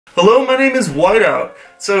Hello, my name is Whiteout.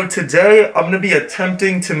 So today I'm going to be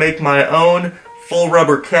attempting to make my own full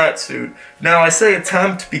rubber catsuit. Now I say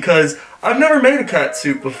attempt because I've never made a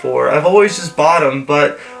catsuit before. I've always just bought them,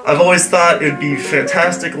 but I've always thought it would be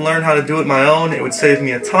fantastic to learn how to do it my own. It would save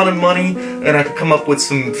me a ton of money and I could come up with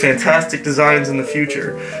some fantastic designs in the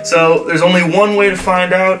future. So there's only one way to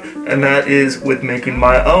find out, and that is with making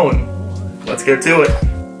my own. Let's get to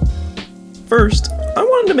it. First, I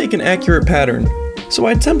wanted to make an accurate pattern. So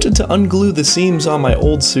I attempted to unglue the seams on my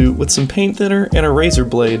old suit with some paint thinner and a razor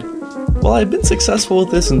blade. While I had been successful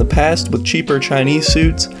with this in the past with cheaper Chinese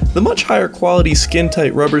suits, the much higher quality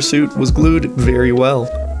skin-tight rubber suit was glued very well.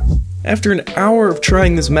 After an hour of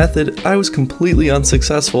trying this method, I was completely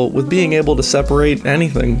unsuccessful with being able to separate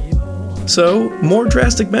anything. So, more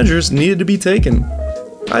drastic measures needed to be taken.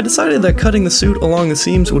 I decided that cutting the suit along the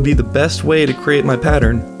seams would be the best way to create my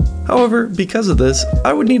pattern. However, because of this,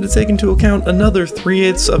 I would need to take into account another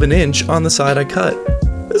 3/8 of an inch on the side I cut.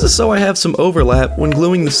 This is so I have some overlap when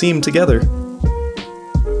gluing the seam together.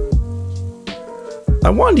 I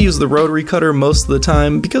wanted to use the rotary cutter most of the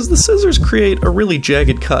time because the scissors create a really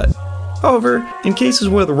jagged cut. However, in cases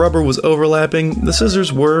where the rubber was overlapping, the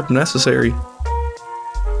scissors were necessary.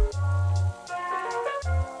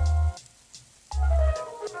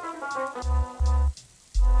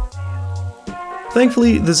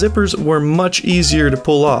 Thankfully, the zippers were much easier to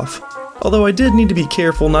pull off, although I did need to be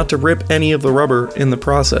careful not to rip any of the rubber in the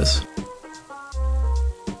process.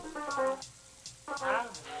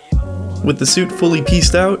 With the suit fully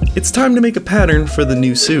pieced out, it's time to make a pattern for the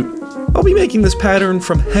new suit. I'll be making this pattern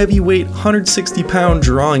from heavyweight 160-pound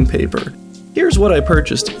drawing paper. Here's what I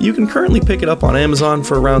purchased. You can currently pick it up on Amazon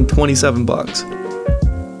for around 27 bucks.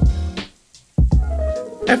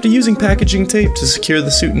 After using packaging tape to secure the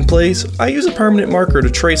suit in place, I use a permanent marker to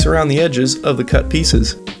trace around the edges of the cut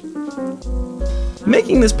pieces.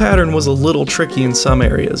 Making this pattern was a little tricky in some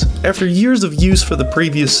areas. After years of use for the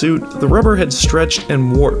previous suit, the rubber had stretched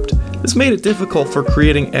and warped. This made it difficult for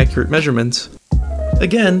creating accurate measurements.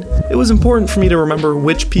 Again, it was important for me to remember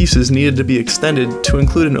which pieces needed to be extended to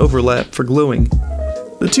include an overlap for gluing.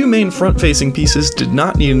 The two main front-facing pieces did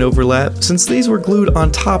not need an overlap since these were glued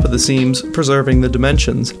on top of the seams, preserving the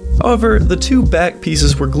dimensions. However, the two back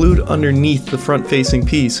pieces were glued underneath the front-facing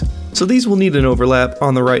piece, so these will need an overlap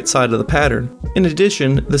on the right side of the pattern. In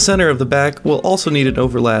addition, the center of the back will also need an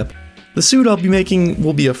overlap. The suit I'll be making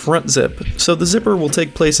will be a front zip, so the zipper will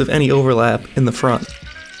take place of any overlap in the front.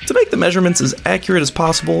 To make the measurements as accurate as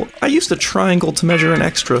possible, I used a triangle to measure an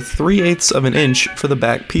extra 3/8 of an inch for the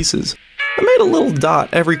back pieces. I made a little dot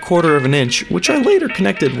every 1/4 of an inch, which I later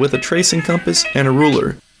connected with a tracing compass and a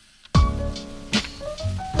ruler.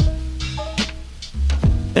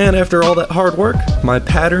 And after all that hard work, my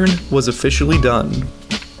pattern was officially done.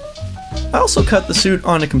 I also cut the suit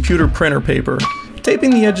on a computer printer paper.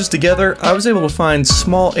 Taping the edges together, I was able to find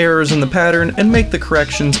small errors in the pattern and make the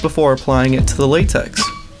corrections before applying it to the latex.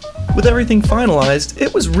 With everything finalized,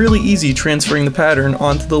 it was really easy transferring the pattern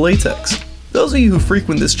onto the latex. Those of you who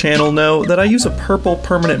frequent this channel know that I use a purple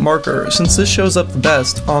permanent marker since this shows up the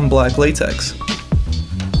best on black latex.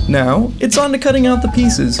 Now, it's on to cutting out the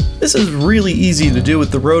pieces. This is really easy to do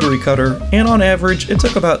with the rotary cutter, and on average, it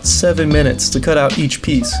took about 7 minutes to cut out each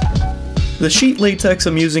piece. The sheet latex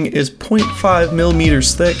I'm using is 0.5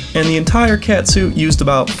 millimeters thick, and the entire catsuit used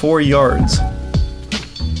about 4 yards.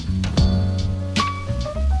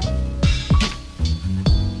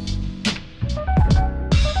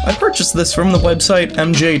 I purchased this from the website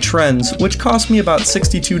MJ Trends, which cost me about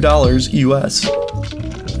 $62 US.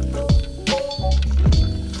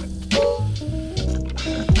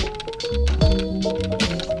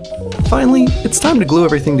 Finally, it's time to glue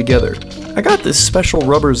everything together. I got this special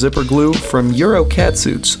rubber zipper glue from Euro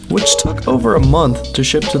Catsuits, which took over a month to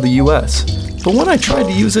ship to the US. But when I tried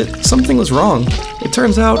to use it, something was wrong. It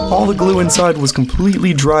turns out all the glue inside was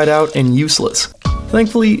completely dried out and useless.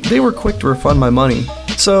 Thankfully, they were quick to refund my money.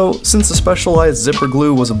 So, since the specialized zipper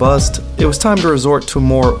glue was a bust, it was time to resort to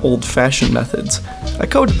more old-fashioned methods. I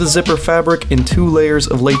coated the zipper fabric in 2 layers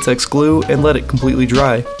of latex glue and let it completely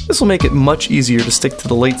dry. This will make it much easier to stick to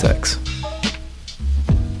the latex.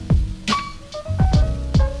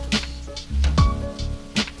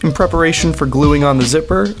 In preparation for gluing on the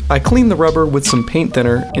zipper, I cleaned the rubber with some paint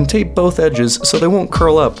thinner and taped both edges so they won't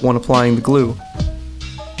curl up when applying the glue.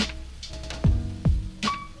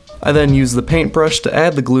 I then used the paintbrush to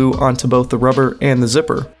add the glue onto both the rubber and the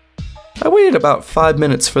zipper. I waited about 5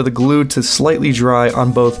 minutes for the glue to slightly dry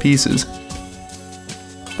on both pieces.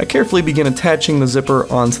 I carefully began attaching the zipper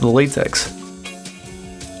onto the latex.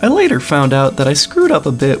 I later found out that I screwed up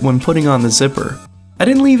a bit when putting on the zipper. I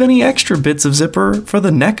didn't leave any extra bits of zipper for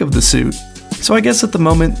the neck of the suit. So I guess at the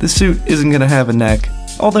moment, the suit isn't going to have a neck,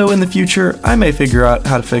 although in the future, I may figure out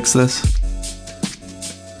how to fix this.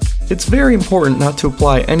 It's very important not to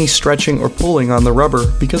apply any stretching or pulling on the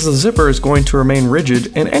rubber because the zipper is going to remain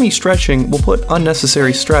rigid and any stretching will put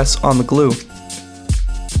unnecessary stress on the glue.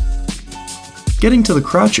 Getting to the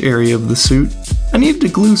crotch area of the suit, I needed to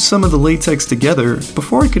glue some of the latex together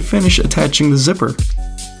before I could finish attaching the zipper.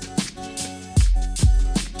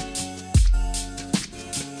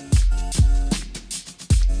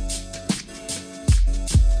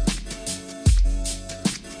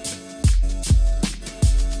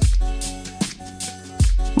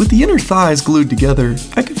 With the inner thighs glued together,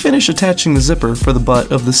 I could finish attaching the zipper for the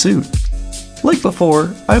butt of the suit. Like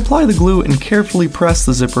before, I apply the glue and carefully press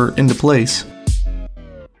the zipper into place.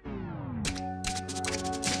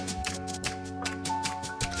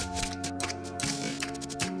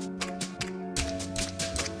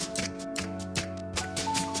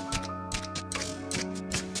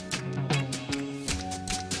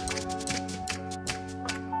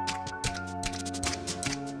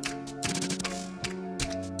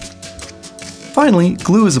 Finally,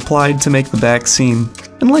 glue is applied to make the back seam,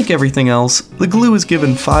 and like everything else, the glue is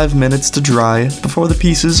given 5 minutes to dry before the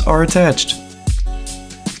pieces are attached.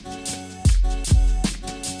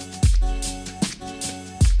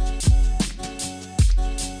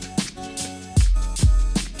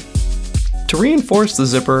 To reinforce the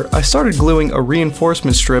zipper, I started gluing a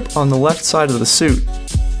reinforcement strip on the left side of the suit.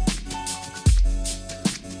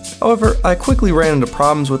 However, I quickly ran into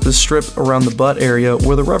problems with this strip around the butt area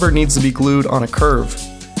where the rubber needs to be glued on a curve.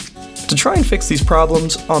 To try and fix these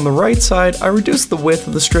problems, on the right side I reduced the width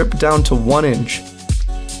of the strip down to 1 inch.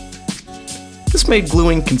 This made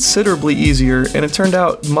gluing considerably easier and it turned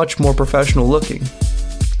out much more professional looking.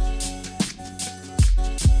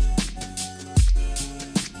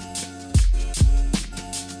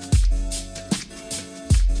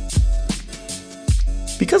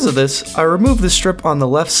 Because of this, I removed the strip on the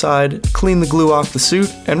left side, cleaned the glue off the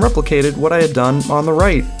suit, and replicated what I had done on the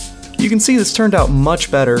right. You can see this turned out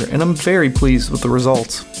much better, and I'm very pleased with the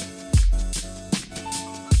results.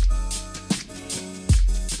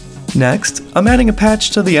 Next, I'm adding a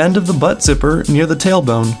patch to the end of the butt zipper near the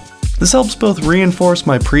tailbone. This helps both reinforce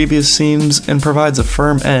my previous seams and provides a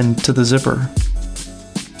firm end to the zipper.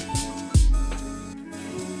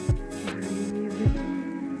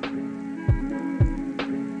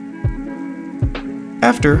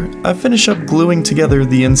 After, I finish up gluing together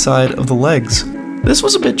the inside of the legs. This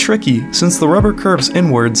was a bit tricky since the rubber curves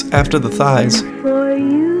inwards after the thighs. For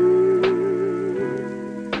you,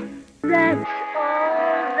 that's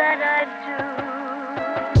all that I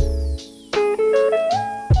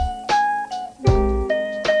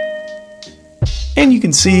do. And you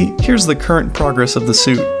can see, here's the current progress of the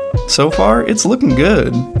suit. So far, it's looking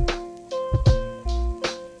good.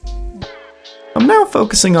 I'm now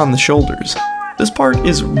focusing on the shoulders. This part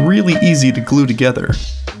is really easy to glue together.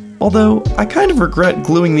 Although, I kind of regret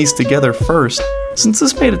gluing these together first, since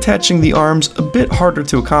this made attaching the arms a bit harder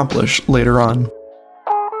to accomplish later on.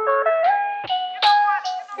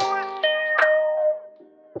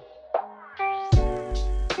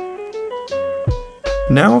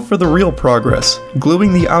 Now for the real progress,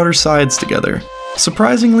 gluing the outer sides together.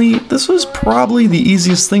 Surprisingly, this was probably the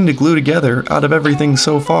easiest thing to glue together out of everything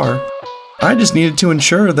so far. I just needed to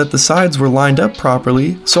ensure that the sides were lined up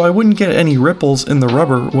properly so I wouldn't get any ripples in the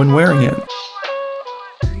rubber when wearing it.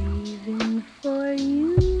 Breathing for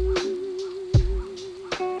you.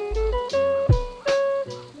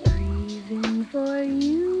 Breathing for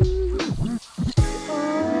you.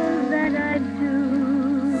 All that I do.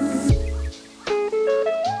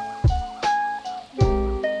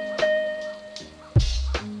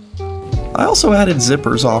 I also added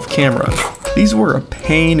zippers off camera. These were a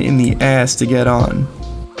pain in the ass to get on.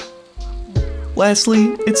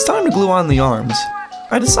 Lastly, it's time to glue on the arms.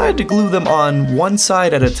 I decided to glue them on one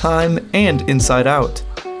side at a time and inside out.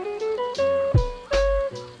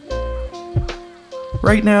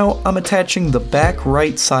 Right now, I'm attaching the back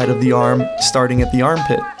right side of the arm, starting at the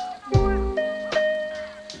armpit.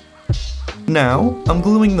 Now, I'm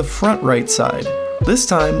gluing the front right side. This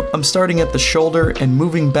time, I'm starting at the shoulder and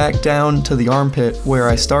moving back down to the armpit where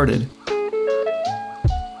I started.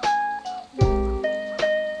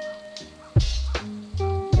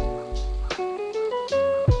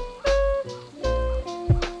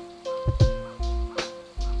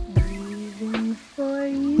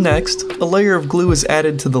 Next, a layer of glue is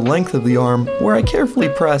added to the length of the arm, where I carefully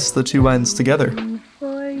press the two ends together.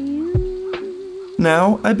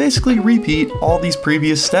 Now, I basically repeat all these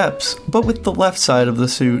previous steps, but with the left side of the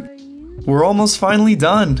suit. We're almost finally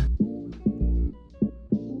done.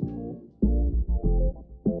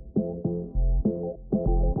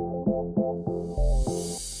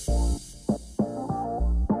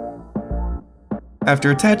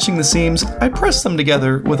 After attaching the seams, I press them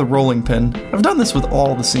together with a rolling pin. I've done this with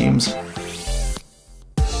all the seams.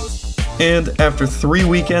 And after 3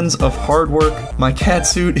 weekends of hard work, my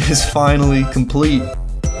catsuit is finally complete.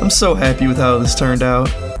 I'm so happy with how this turned out.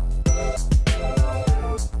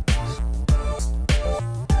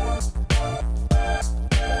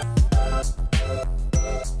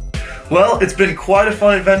 Well, it's been quite a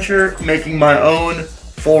fun adventure making my own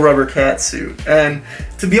full rubber catsuit, and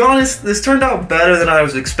to be honest, this turned out better than I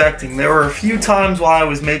was expecting. There were a few times while I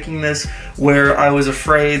was making this where I was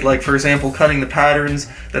afraid, like for example cutting the patterns,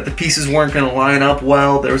 that the pieces weren't going to line up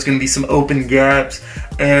well, there was going to be some open gaps,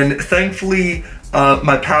 and thankfully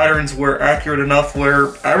my patterns were accurate enough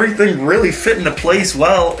where everything really fit into place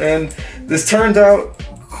well, and this turned out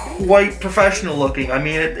quite professional looking. I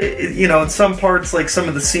mean, you know, in some parts, like some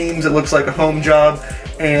of the seams, it looks like a home job,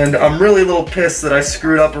 and I'm really a little pissed that I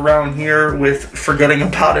screwed up around here with forgetting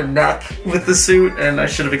about a neck with the suit, and I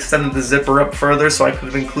should have extended the zipper up further so I could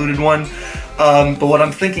have included one. But what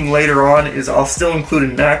I'm thinking later on is I'll still include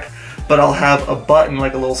a neck, but I'll have a button,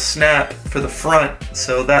 like a little snap for the front,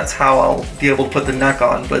 so that's how I'll be able to put the neck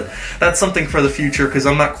on. But that's something for the future, because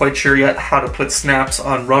I'm not quite sure yet how to put snaps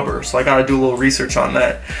on rubber, so I gotta do a little research on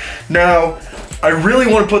that. Now, I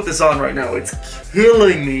really want to put this on right now. It's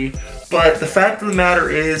killing me, but the fact of the matter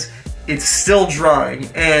is, it's still drying,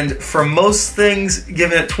 and for most things,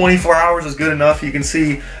 giving it 24 hours is good enough. You can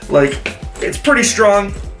see, like, it's pretty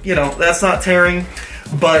strong, you know, that's not tearing,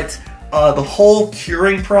 but the whole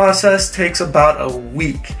curing process takes about a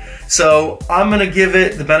week. So I'm gonna give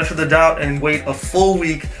it the benefit of the doubt and wait a full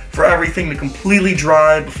week for everything to completely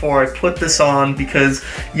dry before I put this on, because,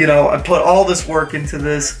 you know, I put all this work into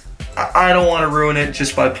this. I don't want to ruin it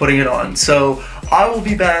just by putting it on. So I will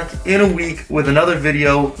be back in a week with another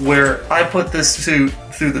video where I put this suit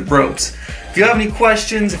through the ropes. If you have any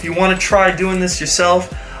questions, if you want to try doing this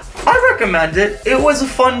yourself, I recommend it. It was a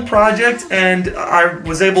fun project, and I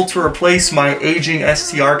was able to replace my aging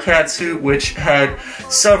STR catsuit, which had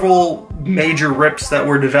several major rips that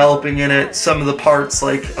were developing in it. Some of the parts,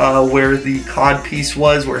 like where the cod piece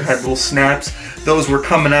was, where it had little snaps, those were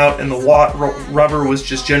coming out, and the rubber was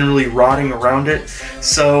just generally rotting around it.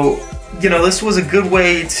 So, you know, this was a good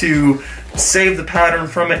way to save the pattern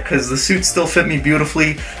from it, because the suit still fit me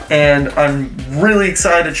beautifully, and I'm really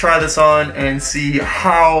excited to try this on and see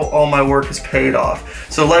how all my work has paid off.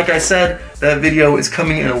 So like I said, that video is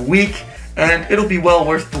coming in a week, and it'll be well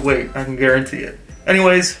worth the wait, I can guarantee it.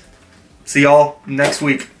 Anyways, see y'all next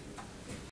week.